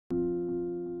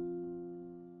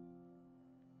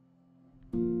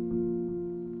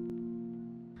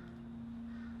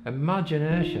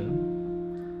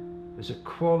Imagination is a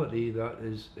quality that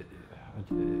is, it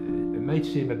might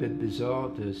seem a bit bizarre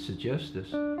to suggest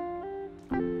this.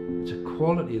 It's a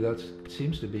quality that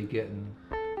seems to be getting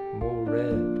more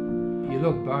rare. You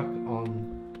look back on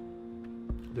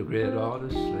the great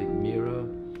artists like Mira,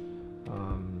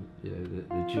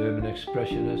 the German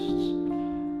expressionists,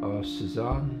 or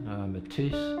Cézanne,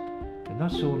 Matisse, and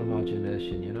that's all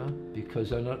imagination, you know,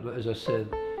 because they're not, as I said,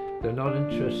 they're not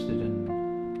interested in,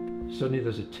 suddenly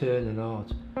there's a turn in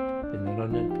art, and they're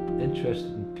not interested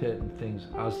in painting things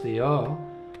as they are,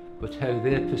 but how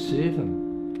they perceive them.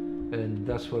 And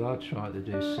that's what I try to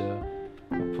do, so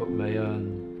I put my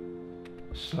own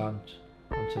slant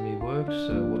onto my works,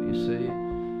 so what you see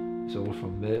is all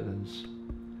from Maitland's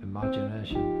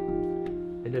imagination.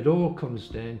 And it all comes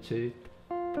down to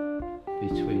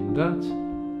between that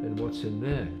and what's in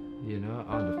there, you know,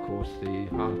 and of course the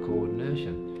hand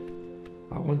coordination.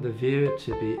 I want the viewer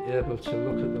to be able to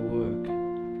look at the work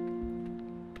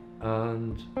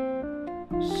and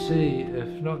see,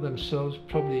 if not themselves,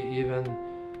 probably even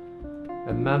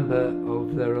a member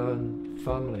of their own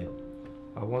family.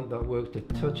 I want that work to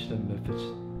touch them,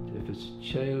 if it's a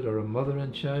child or a mother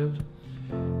and child.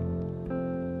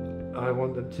 I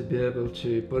want them to be able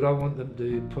to, but I want them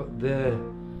to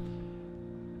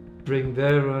bring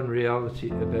their own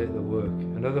reality about the work.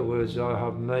 In other words, I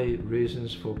have my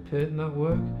reasons for painting that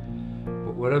work,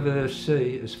 but whatever they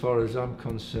see, as far as I'm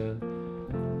concerned,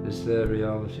 is their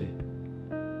reality.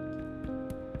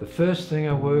 The first thing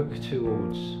I work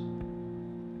towards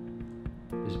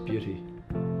is beauty.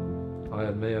 I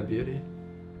admire beauty.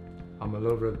 I'm a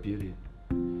lover of beauty.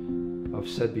 I've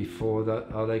said before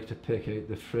that I like to pick out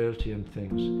the frailty in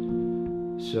things,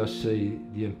 so I see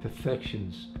the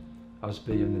imperfections as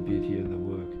being the beauty of the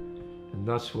work. And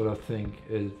that's what I think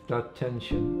is, that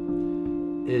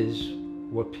tension is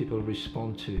what people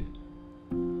respond to,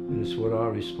 and it's what I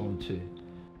respond to.